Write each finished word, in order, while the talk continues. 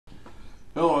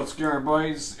Hello, it's Gary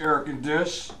Buddies, Eric and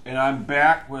Dish, and I'm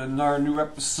back with another new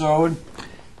episode.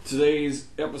 Today's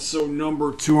episode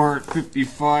number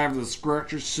 255 of the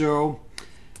Scratcher Show.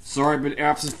 Sorry I've been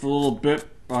absent for a little bit.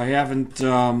 I haven't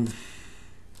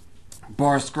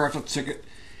bought a Scratcher ticket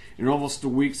in almost a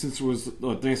week since it was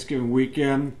Thanksgiving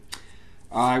weekend.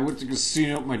 I went to the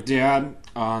casino with my dad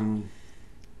on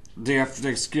the day after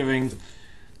Thanksgiving.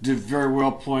 Did very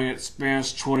well playing at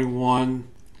Spanish 21.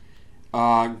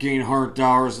 Gained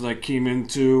 $100 that I came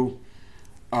into,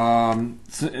 and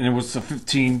it was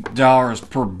 $15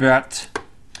 per bet.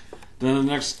 Then the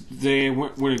next day I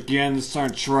went again. This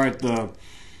time I tried the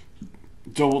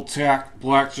double tack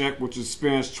blackjack, which is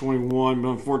Spanish 21, but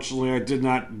unfortunately I did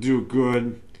not do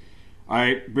good.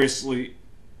 I basically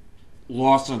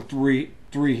lost on three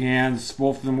hands.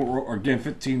 Both of them were again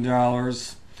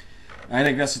 $15. I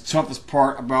think that's the toughest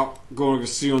part about going to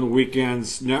casino on the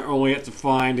weekends. Not only have to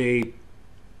find a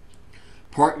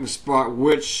parking spot,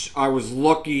 which I was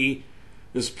lucky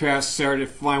this past Saturday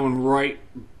to find one right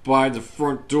by the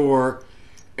front door,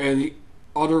 and the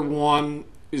other one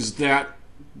is that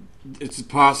it's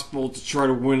impossible to try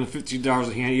to win $15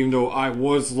 a hand, even though I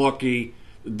was lucky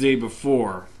the day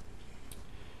before.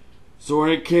 So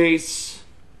in any case,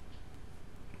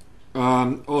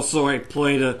 also I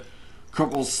played a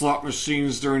couple of slot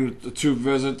machines during the two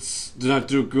visits. Did not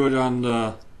do good on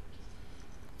the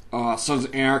Sons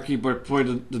of Anarchy, but I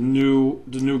played the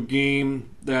new game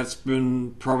that's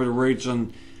been probably the rage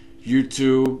on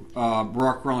YouTube.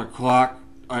 Rock Around the Clock.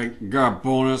 I got a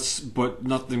bonus, but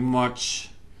nothing much.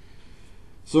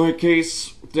 So in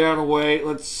case with that away,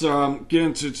 let's get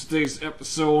into today's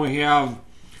episode. We have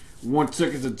one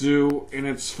ticket to do, and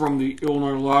it's from the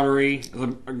Illinois Lottery.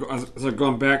 As I've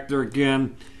gone back there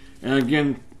again, and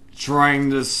again trying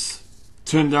this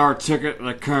 $10 ticket that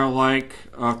I kind of like,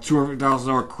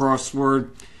 $200,000 crossword.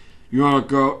 You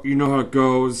know how it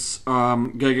goes.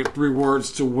 Gotta get 3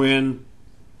 words to win,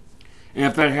 and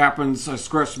if that happens, I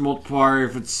scratch the multiplier.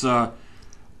 If it's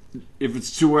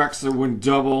 2x, I win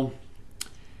double.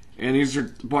 And these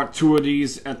are bought 2 of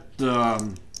these at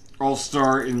the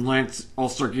All-Star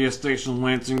gas station in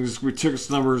Lansing. These were tickets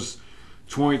numbers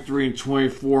 23 and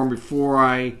 24. And before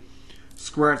I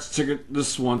scratch ticket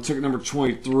number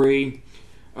 23.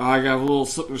 I got a little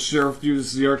something to share with you.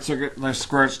 This is the art ticket that I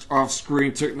scratched off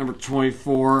screen, ticket number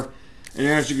 24. And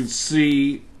as you can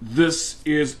see, this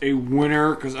is a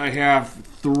winner because I have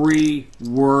 3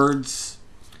 words.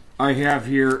 I have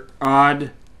here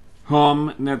odd,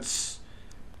 hum, and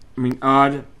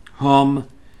odd, hum,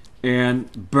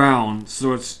 and bound.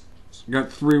 So it's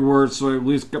got 3 words, so I at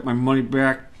least got my money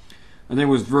back. I think it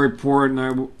was very important.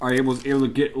 I was able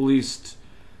to get at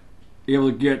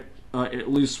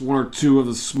least 1 or 2 of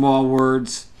the small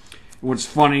words. And what's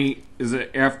funny is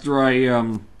that after I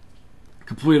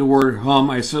completed the word hum,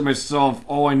 I said to myself,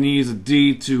 all I need is a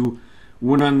D to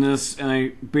win on this, and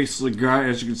I basically got it.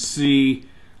 As you can see,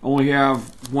 I only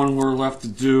have 1 word left to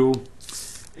do,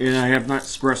 and I have not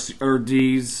scratched the other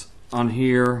D's on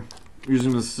here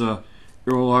using this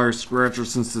Illinois scratcher,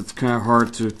 since it's kind of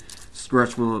hard to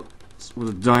scratch with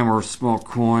a dime or a small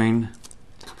coin.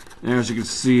 And as you can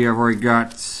see, I've already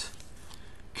got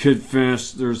Kid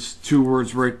finished. There's 2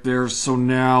 words right there. So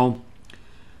now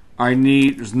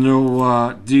there's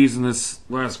no D's in this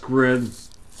last grid.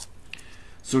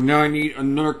 So now I need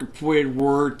another completed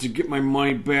word to get my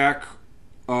money back,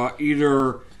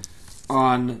 either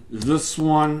on this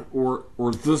one or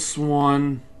this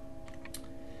one.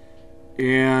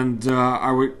 And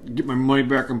I would get my money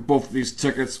back on both of these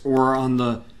tickets, or on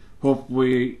the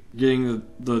hopefully getting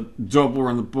the doubler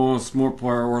on the bonus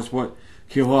multiplier, or is what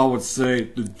Kihal would say,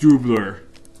 the doubler.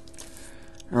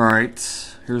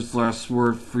 Alright, here's the last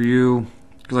word for you.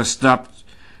 Because I stopped,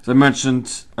 as I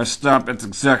mentioned, I stopped at the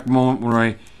exact moment when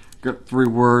I got 3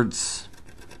 words.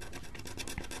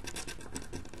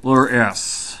 Letter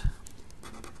S.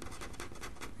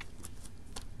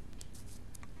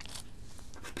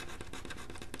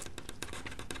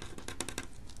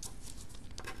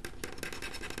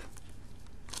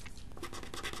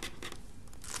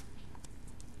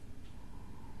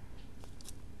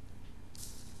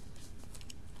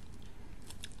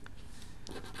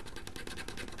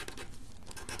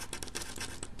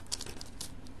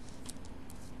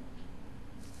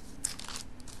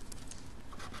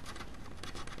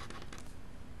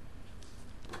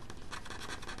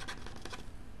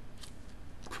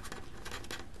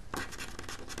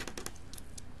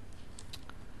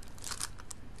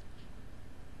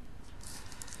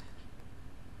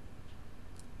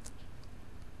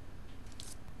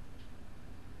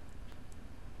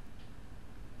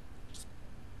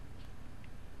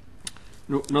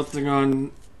 Nope, nothing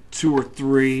on 2 or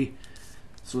 3.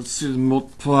 So let's see the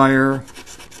multiplier.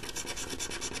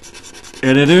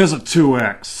 And it is a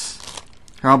 2x.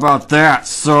 How about that?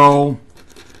 So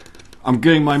I'm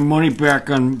getting my money back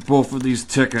on both of these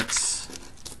tickets.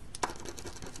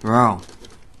 Wow.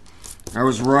 I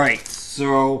was right.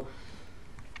 So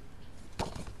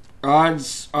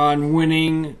odds on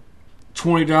winning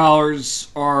 $20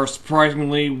 are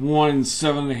surprisingly 1 in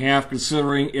 7.5,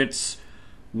 considering it's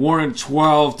 1 in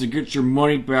 12 to get your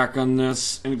money back on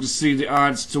this. And you can see the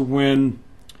odds to win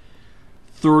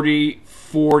 30,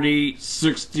 40,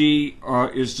 60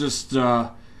 is just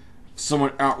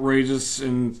somewhat outrageous,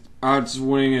 and odds of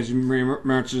winning, as you may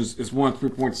mention, is 1 in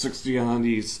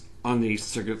 3.60 on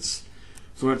these tickets.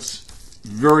 So it's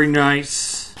very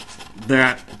nice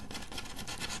that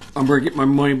I'm going to get my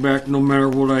money back no matter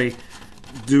what I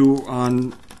do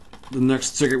on the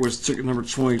next ticket, which is ticket number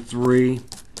 23.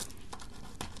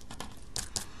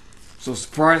 So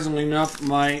surprisingly enough,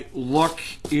 my luck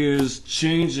is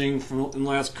changing from in the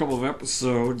last couple of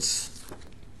episodes.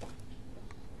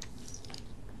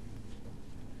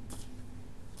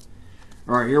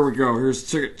 Alright, here we go. Here's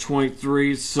ticket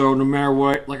 23. So no matter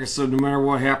what, like I said, no matter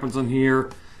what happens on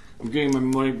here, I'm getting my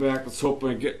money back. Let's hope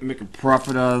I make a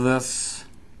profit out of this.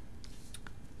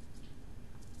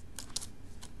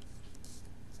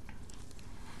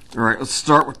 Alright, let's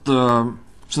start with the,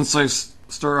 since I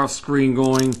start off screen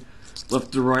going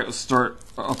left to right, let's start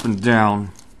up and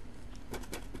down.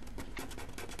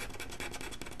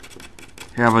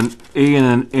 Have an A and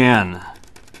an N.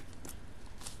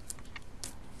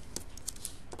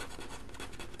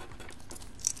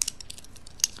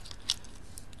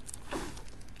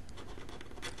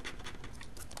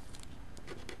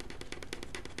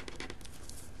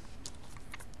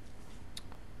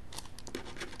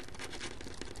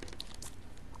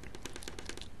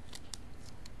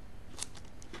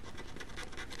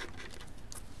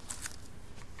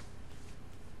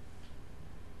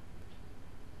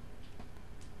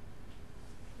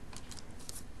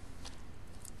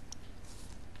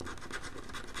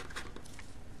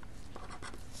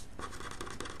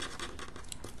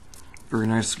 Very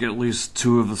nice to get at least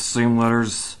 2 of the same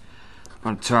letters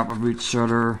on top of each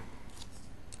other.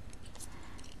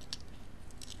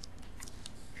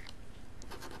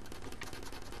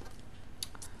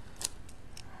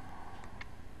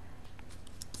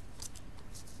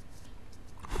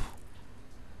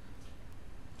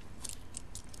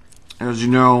 As you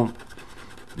know,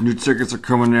 new tickets are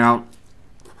coming out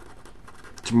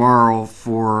tomorrow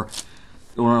for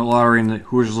Illinois Lottery and the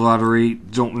Hoosiers Lottery.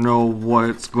 Don't know what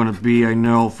it's going to be. I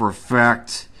know for a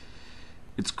fact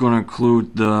it's going to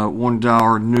include the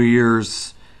 $1 New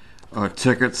Year's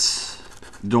tickets.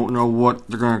 Don't know what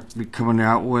they're going to be coming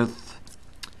out with.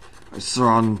 I saw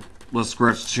on Let's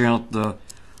Scratch channel the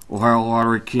Ohio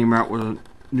Lottery came out with a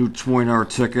new $20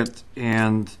 ticket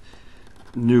and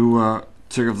new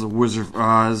ticket of the Wizard of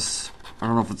Oz. I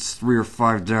don't know if it's $3 or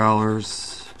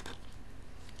 $5.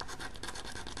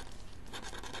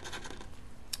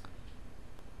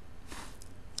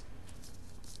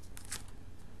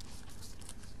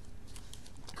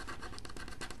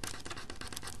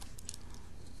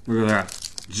 Look at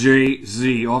that.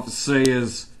 Jay-Z. All I have to say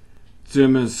is,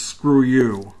 Tim is screw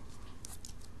you.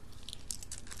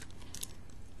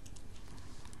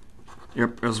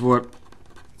 Yep, that's what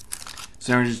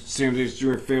Sam Davis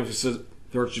Jr. famously said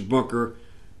to Archie Bunker.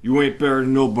 You ain't better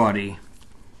than nobody.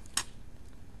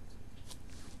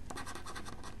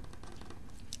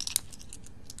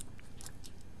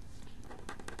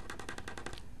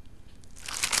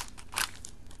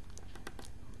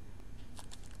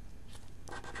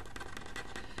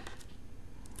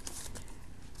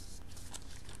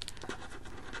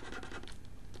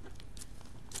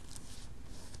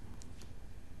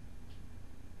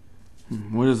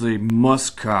 What is a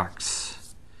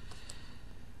muskox?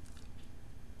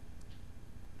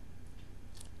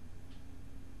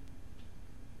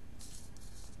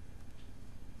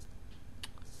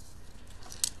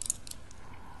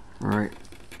 All right.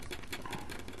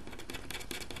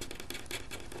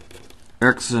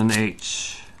 X and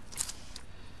H.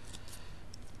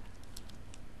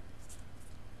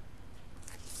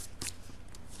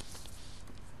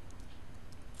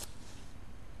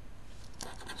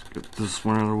 Get this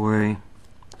one out of the way.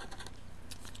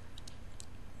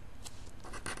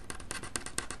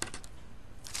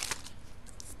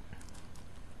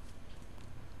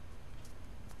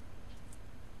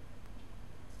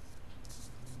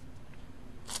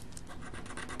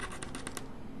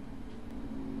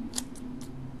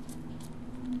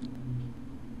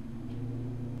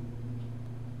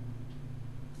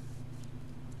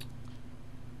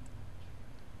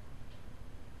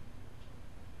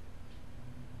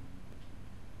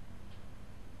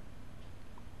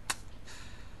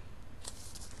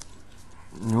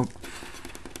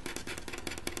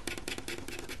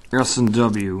 S and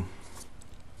W.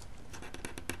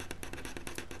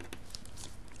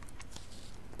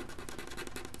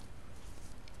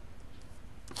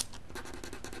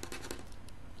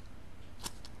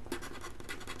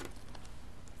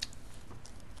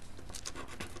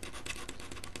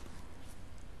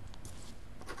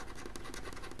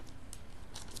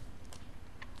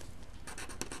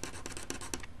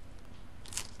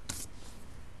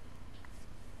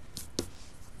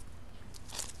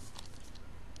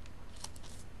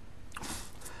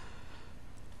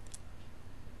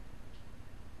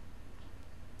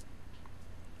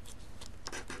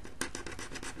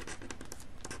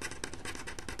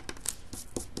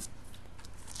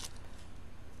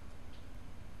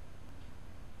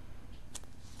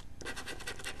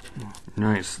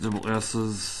 Nice, double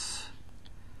S's.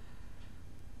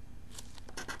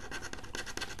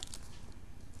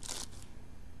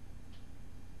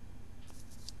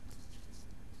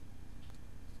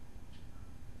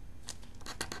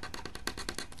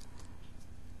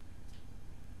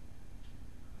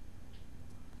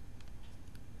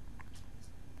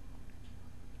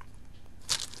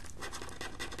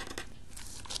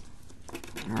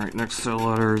 Alright, next set of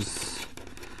letters,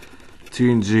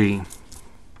 T and G.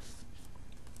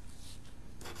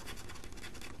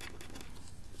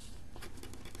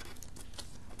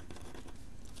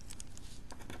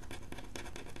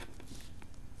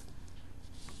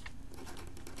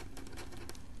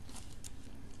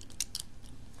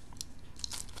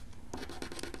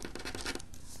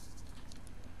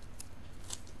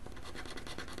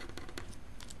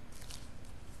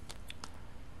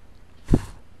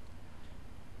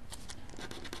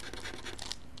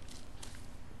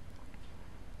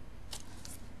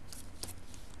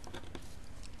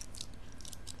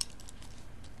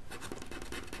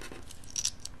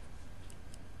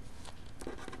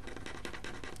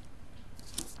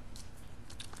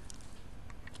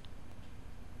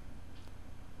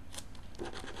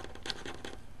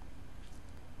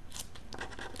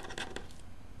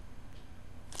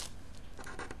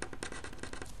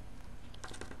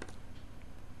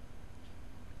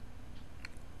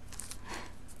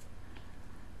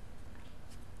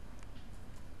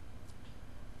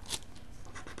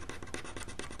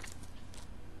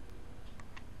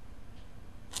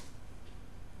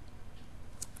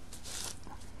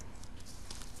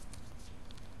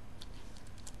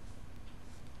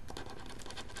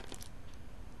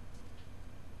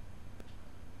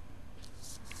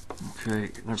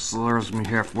 Okay, next letter is going to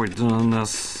be halfway done on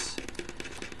this.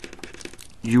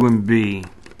 U and B.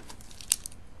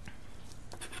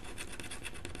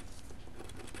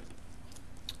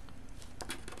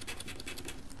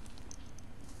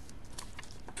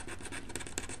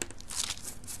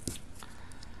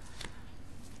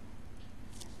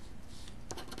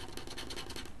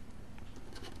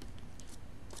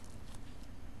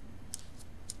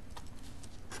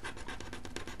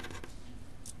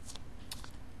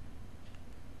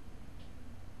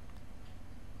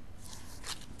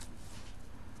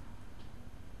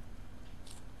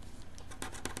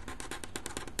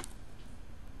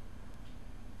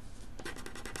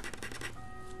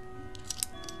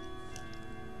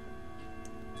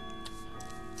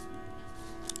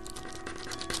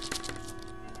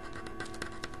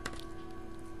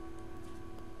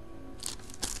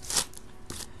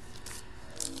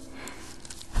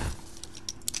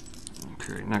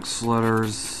 Okay, next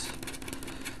letters,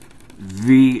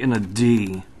 V and a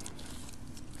D.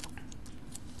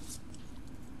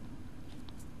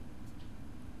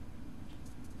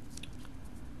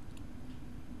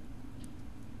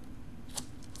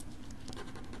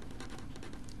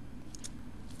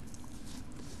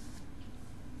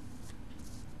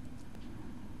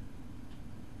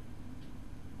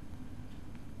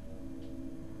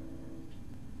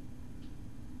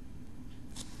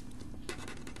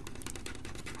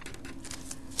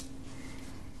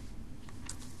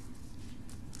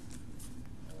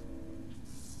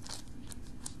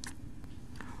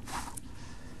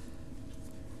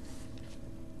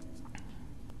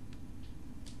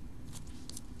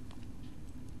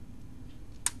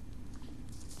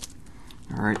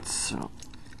 Alright, so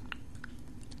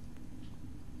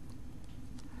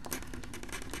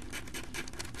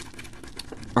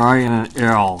I and an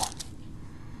L.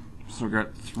 So we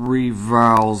got 3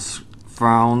 vowels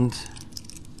found.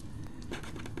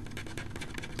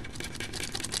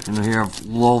 And I have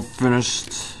lull finished.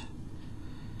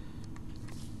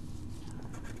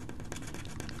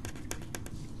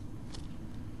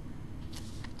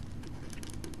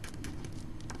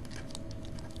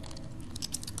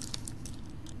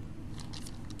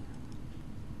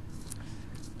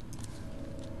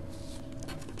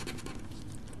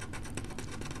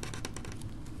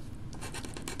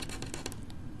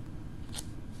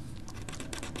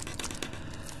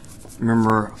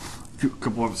 Remember a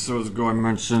couple episodes ago I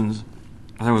mentioned,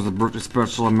 I think it was the birthday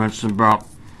special, I mentioned about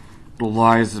the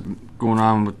lies that going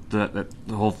on with the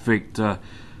whole fake,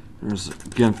 there's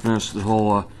again finished the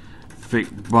whole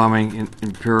fake bombing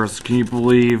in Paris. Can you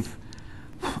believe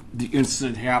the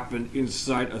incident happened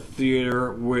inside a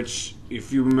theater, which,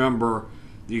 if you remember,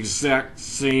 the exact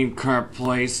same kind of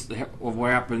place of what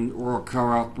happened Royal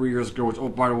Carnival 3 years ago, which, oh,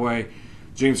 by the way,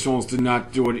 James Jones did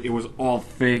not do it. It was all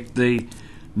fake. They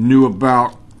knew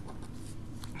about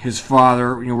his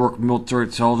father, worked with military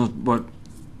intelligence, but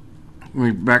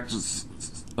back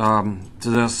to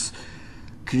this,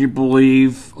 can you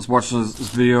believe, I was watching his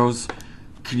videos,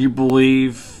 can you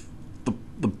believe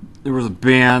there was a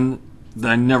band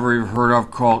that I never even heard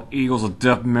of called Eagles of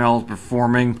Death Metal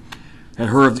performing? Had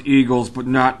heard of the Eagles, but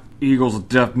not Eagles of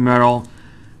Death Metal.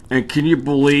 And can you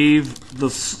believe the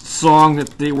song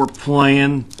that they were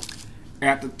playing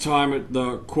at the time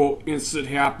the quote incident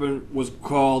happened was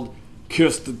called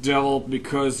Kiss the Devil?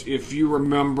 Because if you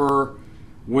remember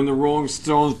when the Rolling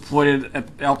Stones played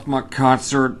at the Altamont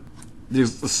concert, the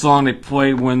song they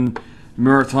played when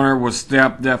Meredith Hunter was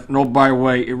stabbed to death. No, by the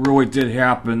way, it really did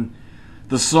happen.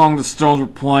 The song the Stones were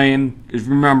playing, if you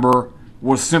remember,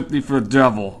 was Sympathy for the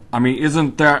Devil. I mean,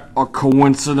 isn't that a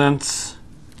coincidence?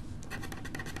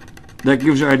 That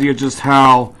gives you an idea just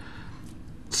how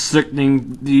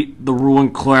sickening the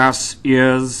ruling class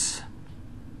is.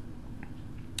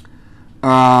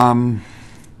 Any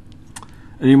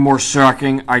more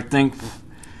shocking, I think,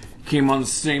 came on the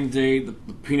same day the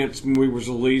Peanuts movie was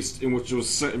released, in which it was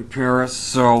set in Paris.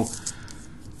 So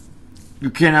you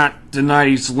cannot deny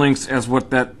these links as what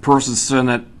that person said in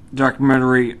that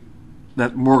documentary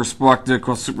that Morgan Spock did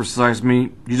called Super Size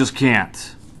Me. You just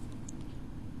can't.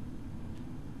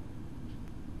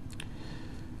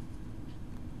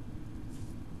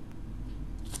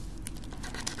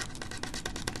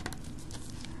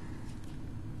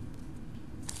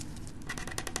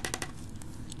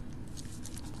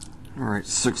 Alright,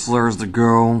 6 layers to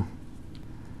go.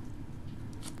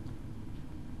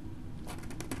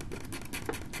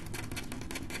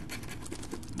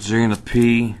 J and a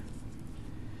P.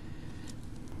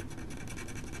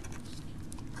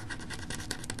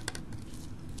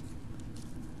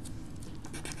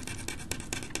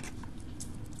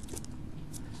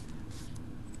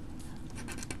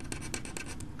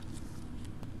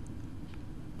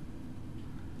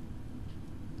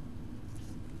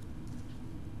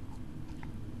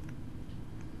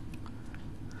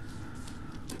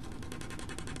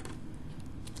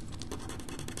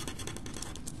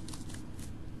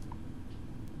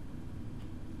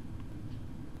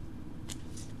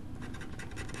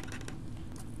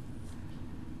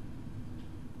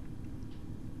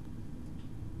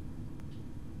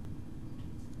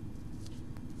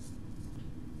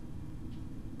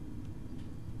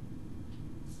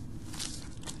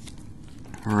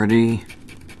 Ready?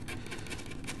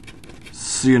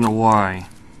 C and a Y.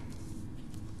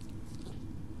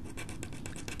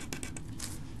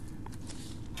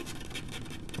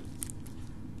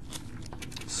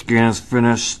 Scan is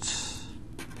finished.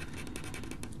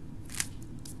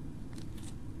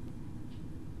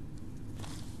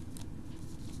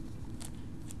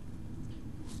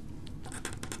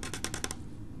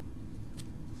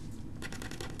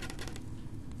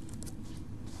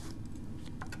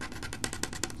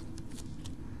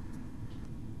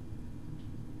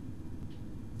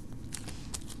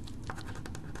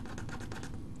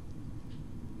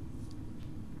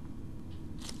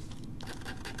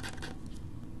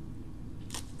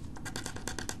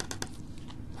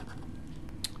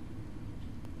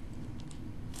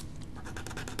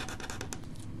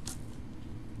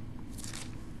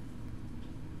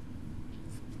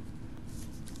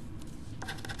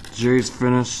 J's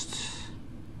finished.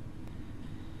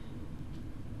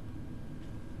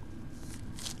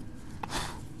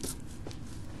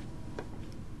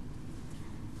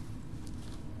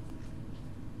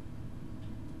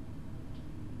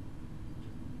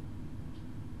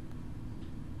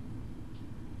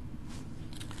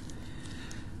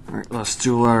 Alright, last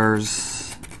 2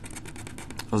 letters.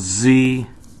 A Z.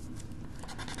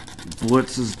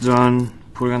 Blitz is done.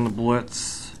 Put on the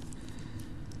Blitz.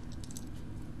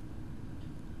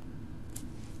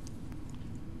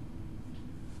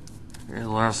 Okay,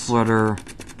 last letter,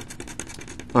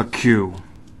 a Q.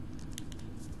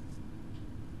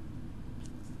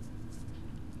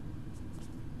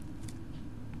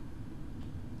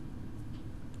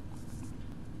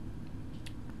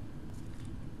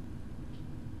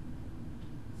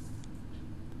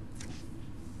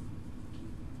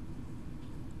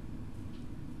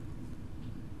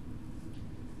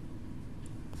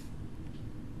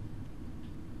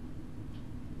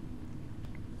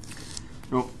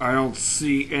 Nope, I don't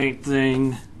see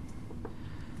anything.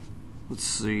 Let's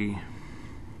see.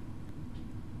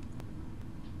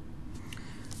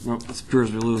 Nope, this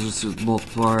appears to be losing its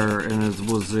multiplier, and it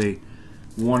was a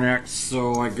 1x,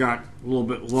 so I got a little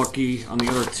bit lucky on the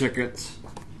other ticket.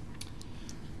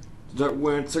 That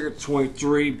went ticket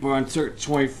 23, but on ticket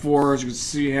 24, as you can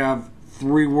see, I have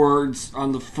 3 words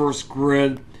on the first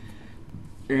grid.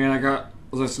 And I got,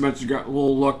 as I mentioned, got a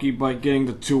little lucky by getting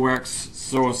the 2x.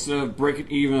 So instead of breaking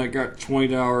even, I got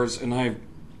 $20, and I've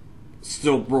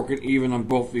still broken even on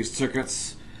both these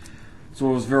tickets. So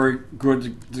it was very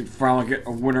good to finally get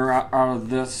a winner out of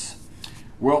this.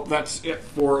 Well, that's it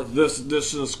for this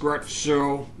edition of Scratch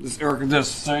Show. This is Eric and this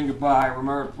saying goodbye.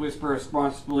 Remember, please play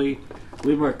responsibly.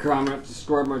 Leave a comment,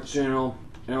 subscribe to my channel,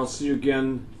 and I'll see you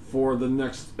again for the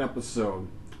next episode.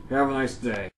 Have a nice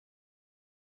day.